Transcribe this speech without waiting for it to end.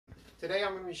Today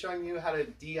I'm going to be showing you how to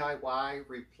DIY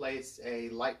replace a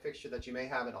light fixture that you may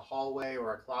have in a hallway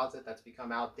or a closet that's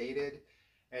become outdated.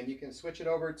 And you can switch it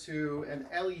over to an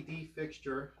LED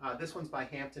fixture. This one's by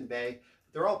Hampton Bay.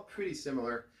 They're all pretty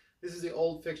similar. This is the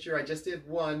old fixture. I just did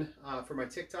one for my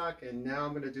TikTok, and now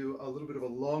I'm going to do a little bit of a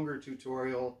longer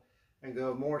tutorial and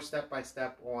go more step by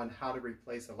step on how to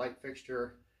replace a light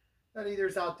fixture that either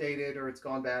is outdated or it's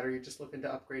gone bad, or you're just looking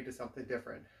to upgrade to something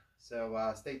different.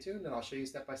 So stay tuned and I'll show you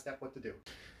step by step what to do.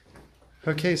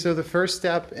 Okay, so the first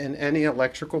step in any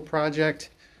electrical project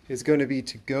is going to be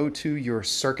to go to your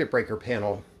circuit breaker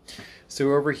panel.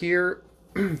 So over here,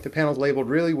 the panel's labeled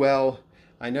really well.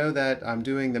 I know that I'm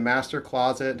doing the master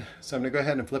closet, so I'm going to go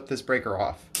ahead and flip this breaker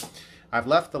off. I've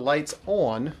left the lights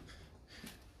on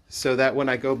so that when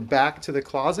I go back to the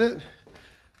closet,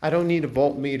 I don't need a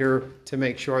voltmeter to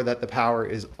make sure that the power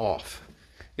is off.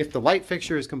 If the light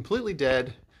fixture is completely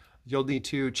dead, you'll need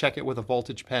to check it with a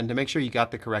voltage pen to make sure you got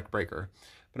the correct breaker.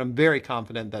 But I'm very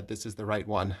confident that this is the right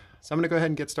one. So I'm going to go ahead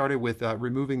and get started with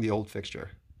removing the old fixture.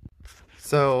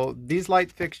 So these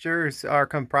light fixtures are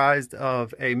comprised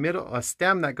of a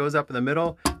stem that goes up in the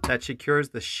middle that secures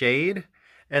the shade,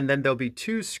 and then there'll be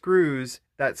two screws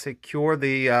that secure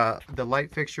the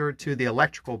light fixture to the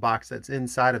electrical box that's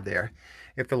inside of there.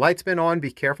 If the light's been on,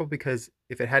 be careful, because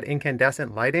if it had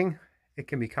incandescent lighting, it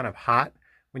can be kind of hot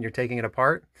when you're taking it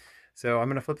apart. So I'm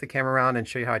going to flip the camera around and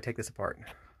show you how I take this apart.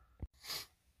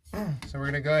 So we're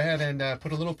going to go ahead and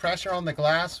put a little pressure on the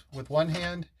glass with one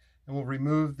hand, and we'll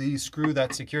remove the screw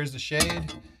that secures the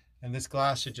shade, and this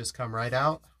glass should just come right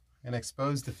out and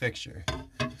expose the fixture.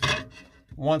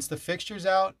 Once the fixture's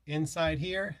out, inside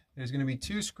here there's going to be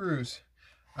two screws.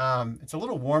 It's a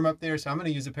little warm up there, so I'm going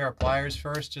to use a pair of pliers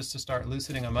first just to start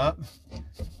loosening them up.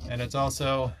 And it's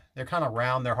also, they're kind of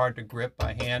round, they're hard to grip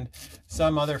by hand.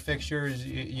 Some other fixtures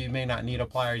you may not need a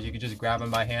pliers, you can just grab them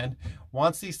by hand.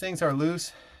 Once these things are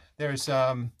loose, there's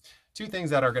two things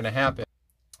that are going to happen.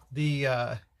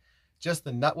 Just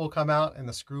the nut will come out and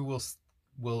the screw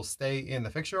will stay in the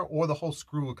fixture, or the whole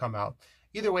screw will come out.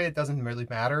 Either way, it doesn't really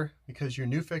matter, because your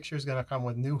new fixture is going to come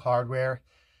with new hardware.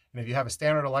 And if you have a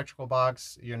standard electrical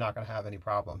box, you're not going to have any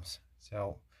problems.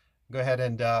 So go ahead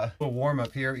and do a warm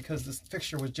up here, because this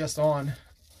fixture was just on.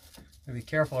 Be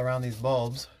careful around these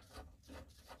bulbs.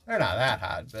 They're not that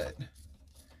hot, but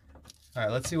all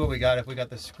right, let's see what we got. If we got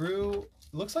the screw,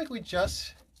 looks like we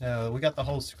got the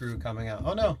whole screw coming out.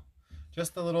 Oh no,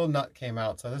 just the little nut came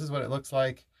out. So this is what it looks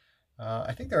like.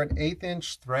 I think they're an 1/8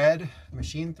 inch thread,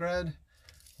 machine thread.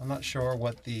 I'm not sure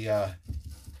what the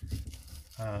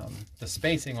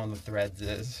spacing on the threads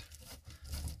is,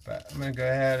 but I'm going to go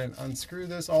ahead and unscrew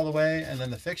this all the way, and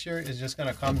then the fixture is just going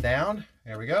to come down.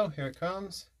 There we go, here it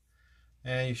comes,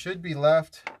 and you should be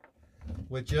left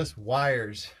with just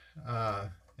wires,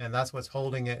 and that's what's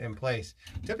holding it in place.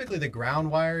 Typically the ground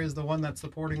wire is the one that's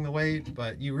supporting the weight,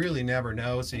 but you really never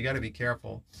know, so you got to be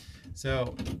careful.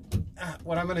 So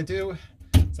what I'm going to do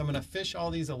is I'm going to fish all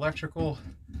these electrical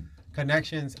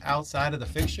connections outside of the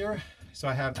fixture, so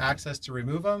I have access to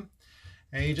remove them.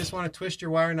 And you just want to twist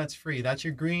your wire nuts free. That's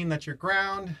your green, that's your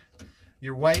ground.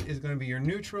 Your white is going to be your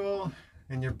neutral,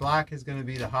 and your black is going to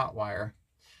be the hot wire.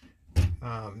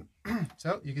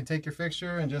 So you can take your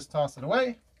fixture and just toss it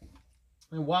away.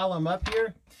 And while I'm up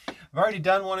here, I've already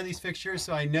done one of these fixtures,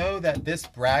 so I know that this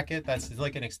bracket, that's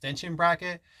like an extension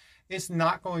bracket, it's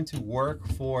not going to work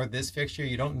for this fixture.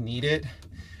 You don't need it.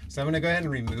 So I'm going to go ahead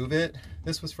and remove it.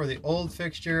 This was for the old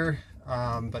fixture,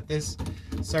 but this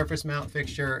surface mount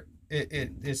fixture,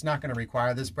 it's not going to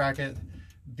require this bracket.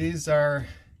 These are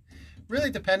really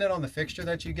dependent on the fixture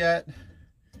that you get.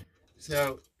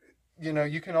 So, you know,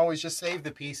 you can always just save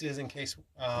the pieces in case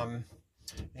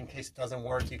it doesn't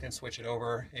work. You can switch it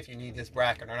over if you need this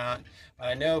bracket or not. But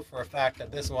I know for a fact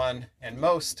that this one and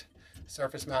most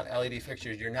surface mount LED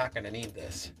fixtures, you're not going to need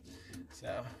this.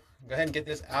 So go ahead and get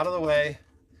this out of the way,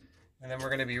 and then we're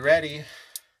going to be ready.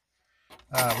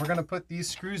 We're going to put these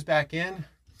screws back in.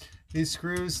 These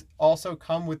screws also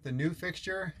come with the new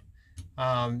fixture.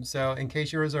 So in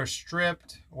case yours are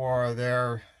stripped or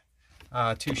they're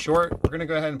too short, we're going to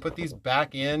go ahead and put these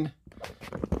back in.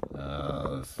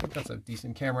 I think that's a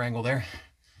decent camera angle there,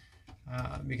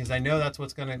 because I know that's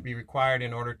what's going to be required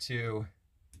in order to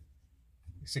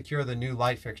secure the new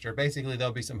light fixture. Basically,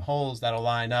 there'll be some holes that'll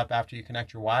line up after you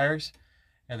connect your wires,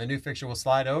 and the new fixture will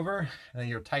slide over, and then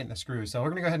you'll tighten the screws. So we're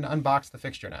going to go ahead and unbox the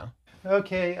fixture now.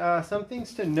 Okay, some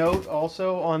things to note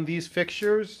also on these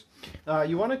fixtures.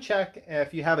 You want to check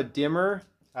if you have a dimmer.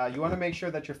 You want to make sure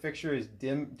that your fixture is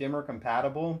dimmer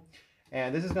compatible.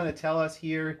 And this is going to tell us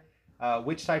here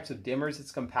which types of dimmers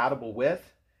it's compatible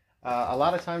with. A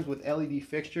lot of times with LED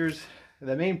fixtures,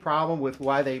 the main problem with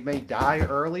why they may die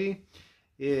early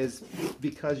is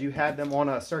because you had them on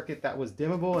a circuit that was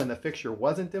dimmable and the fixture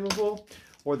wasn't dimmable,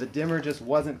 or the dimmer just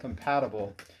wasn't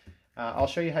compatible. I'll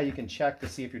show you how you can check to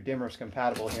see if your dimmer is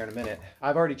compatible here in a minute.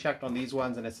 I've already checked on these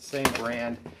ones and it's the same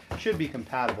brand. Should be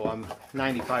compatible, I'm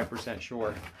 95%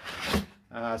 sure.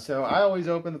 So I always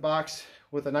open the box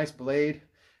with a nice blade.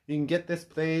 You can get this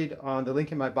blade on the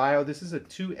link in my bio. This is a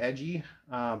 2-edgy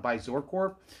by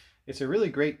Zorcorp. It's a really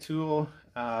great tool.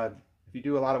 If you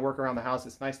do a lot of work around the house,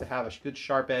 it's nice to have a good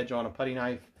sharp edge on a putty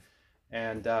knife,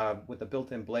 and with a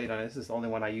built-in blade on it. This is the only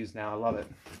one I use now. I love it.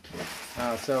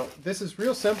 So this is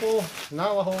real simple.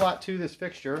 Not a whole lot to this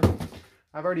fixture.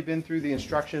 I've already been through the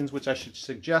instructions, which I should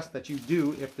suggest that you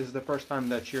do if this is the first time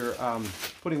that you're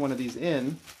putting one of these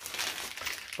in.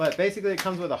 But basically it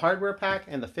comes with a hardware pack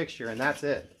and the fixture, and that's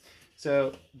it.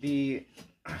 So the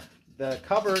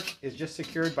cover is just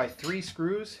secured by 3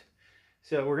 screws.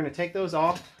 So we're going to take those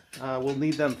off. We'll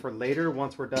need them for later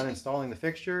once we're done installing the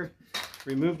fixture.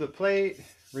 Remove the plate,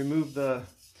 remove the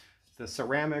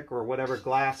ceramic or whatever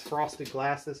glass, frosted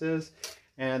glass this is,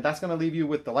 and that's going to leave you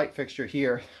with the light fixture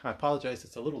here. I apologize,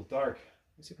 it's a little dark.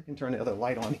 Let me see if I can turn the other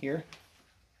light on here.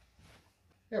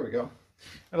 There we go.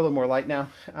 Got a little more light now.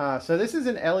 So this is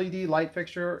an LED light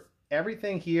fixture.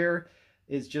 Everything here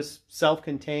is just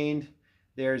self-contained.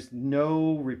 There's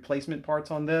no replacement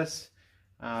parts on this.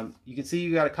 You can see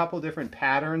you got a couple different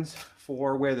patterns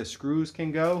for where the screws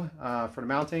can go for the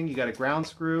mounting. You got a ground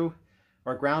screw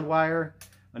or ground wire,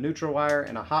 a neutral wire,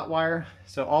 and a hot wire.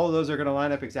 So all of those are going to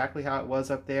line up exactly how it was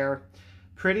up there.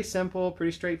 Pretty simple,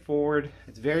 pretty straightforward.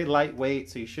 It's very lightweight,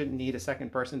 so you shouldn't need a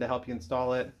second person to help you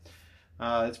install it.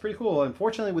 It's pretty cool.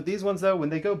 Unfortunately with these ones though, when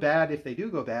they go bad, if they do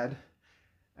go bad,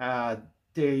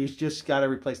 you just got to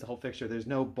replace the whole fixture. There's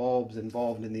no bulbs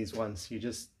involved in these ones. You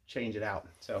just change it out.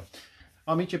 So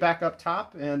I'll meet you back up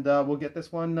top and we'll get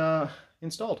this one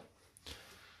installed.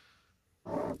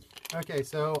 Okay,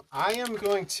 so I am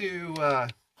going to go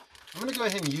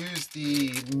ahead and use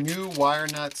the new wire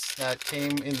nuts that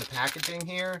came in the packaging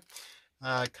here.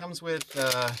 It comes with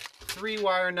 3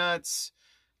 wire nuts.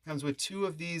 Comes with 2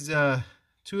 of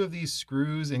these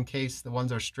screws in case the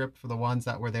ones are stripped for the ones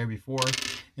that were there before.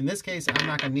 In this case, I'm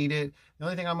not going to need it. The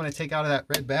only thing I'm going to take out of that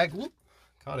red bag, whoop,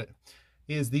 caught it,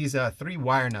 is these 3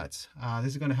 wire nuts.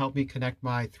 This is going to help me connect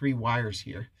my 3 wires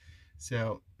here.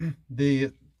 So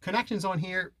the connections on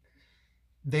here,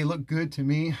 they look good to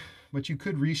me, but you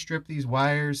could restrip these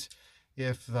wires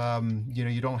if you know,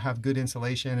 you don't have good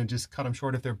insulation, and just cut them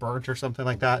short if they're burnt or something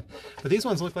like that. But these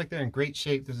ones look like they're in great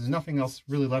shape. There's nothing else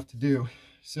really left to do.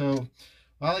 So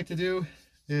what I like to do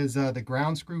is the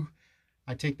ground screw,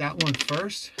 I take that one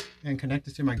first and connect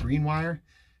it to my green wire,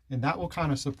 and that will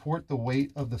kind of support the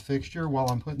weight of the fixture while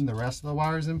I'm putting the rest of the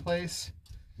wires in place.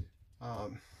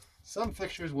 Some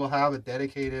fixtures will have a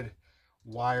dedicated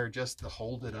wire just to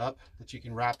hold it up that you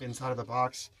can wrap inside of the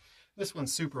box. This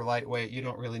one's super lightweight. You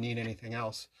don't really need anything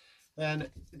else. And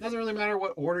it doesn't really matter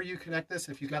what order you connect this.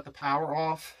 If you got the power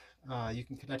off, you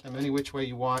can connect them any which way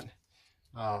you want.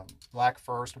 Black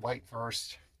first, white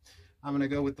first. I'm going to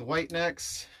go with the white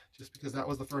next, just because that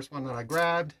was the first one that I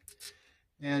grabbed.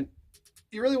 And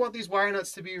you really want these wire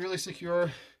nuts to be really secure,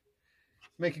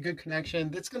 make a good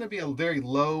connection. It's going to be a very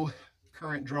low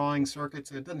current drawing circuit,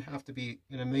 so it doesn't have to be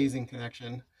an amazing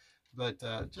connection, but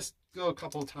just go a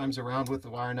couple of times around with the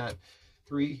wire nut.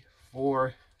 3,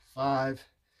 4, 5,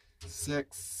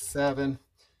 6, 7,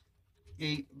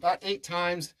 8, about 8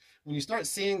 times. When you start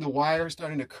seeing the wire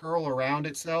starting to curl around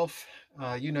itself,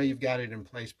 you know you've got it in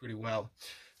place pretty well.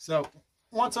 So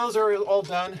once those are all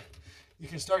done, you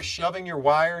can start shoving your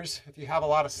wires. If you have a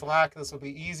lot of slack, this will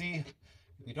be easy.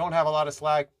 If you don't have a lot of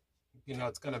slack, you know,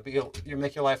 it's going to be, you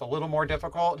make your life a little more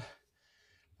difficult.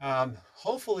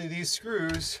 Hopefully these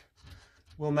screws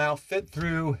will now fit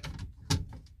through.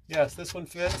 Yes, this one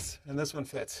fits and this one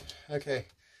fits. Okay,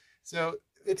 so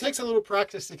it takes a little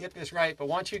practice to get this right, but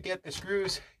once you get the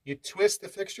screws, you twist the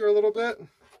fixture a little bit,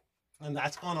 and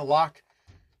that's going to lock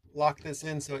this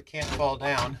in so it can't fall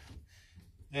down.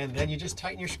 And then you just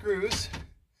tighten your screws.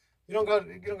 You don't got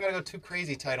to go too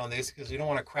crazy tight on these, because you don't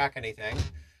want to crack anything,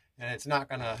 and it's not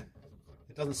gonna,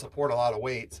 it doesn't support a lot of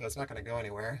weight, so it's not going to go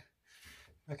anywhere.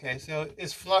 Okay, so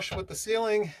it's flush with the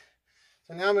ceiling.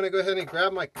 So now I'm going to go ahead and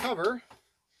grab my cover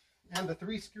and the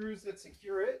 3 screws that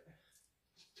secure it.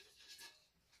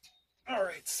 All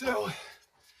right, so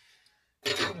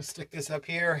I'm going to stick this up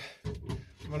here.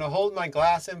 I'm going to hold my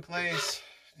glass in place,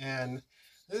 and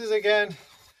this is, again,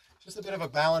 just a bit of a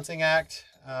balancing act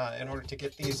in order to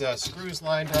get these screws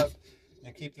lined up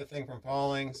and keep the thing from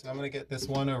falling. So I'm going to get this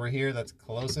one over here that's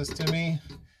closest to me.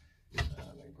 I'm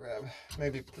going to grab,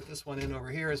 maybe put this one in over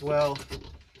here as well.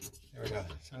 There we go.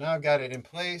 So now I've got it in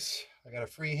place. I got a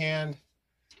free hand.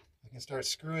 I can start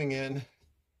screwing in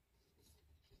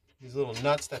these little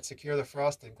nuts that secure the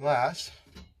frosted glass.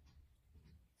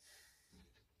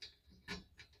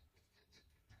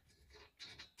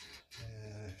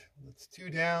 And that's 2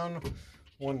 down,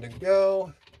 1 to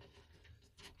go.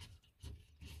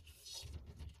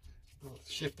 I'll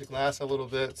shift the glass a little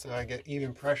bit so I get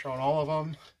even pressure on all of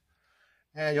them.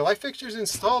 And your light fixture is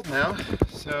installed now,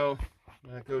 so I'm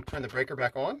going to go turn the breaker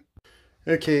back on.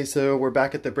 Okay, so we're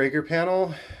back at the breaker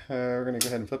panel. We're going to go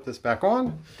ahead and flip this back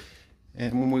on.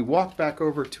 And when we walk back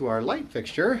over to our light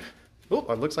fixture, oh,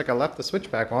 it looks like I left the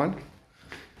switch back on.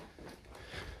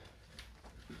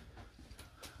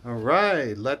 All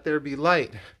right, let there be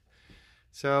light.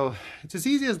 So it's as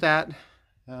easy as that.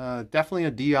 Definitely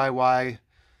a DIY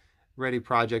ready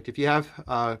project. If you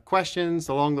have questions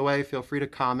along the way, feel free to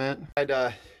comment.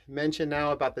 I'd mention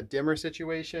now about the dimmer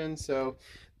situation. So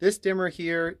this dimmer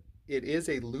here, it is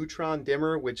a Lutron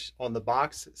dimmer, which on the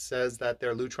box says that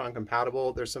they're Lutron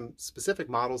compatible. There's some specific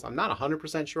models. I'm not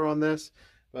 100% sure on this,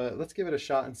 but let's give it a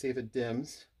shot and see if it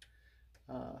dims.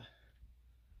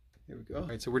 Here we go. All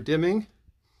right, so we're dimming.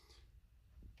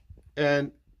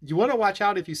 And you want to watch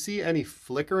out if you see any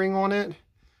flickering on it.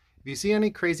 If you see any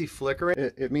crazy flickering,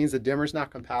 it means the dimmer's not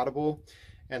compatible,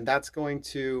 and that's going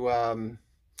to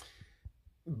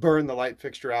burn the light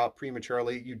fixture out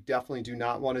prematurely. You definitely do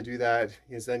not want to do that,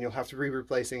 because then you'll have to be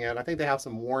replacing it. I think they have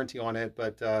some warranty on it,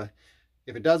 but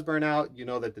if it does burn out, you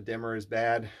know that the dimmer is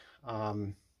bad.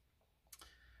 Again,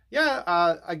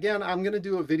 I'm going to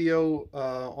do a video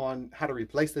on how to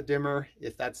replace the dimmer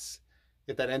if that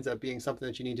ends up being something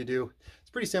that you need to do. It's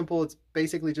pretty simple. It's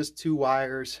basically just 2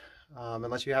 wires.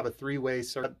 Unless you have a 3-way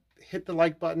circuit. Hit the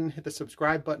like button, hit the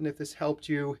subscribe button if this helped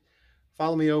you.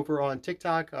 Follow me over on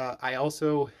TikTok. I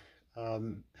also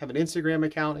have an Instagram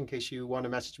account in case you want to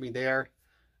message me there.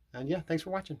 And yeah, thanks for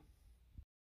watching.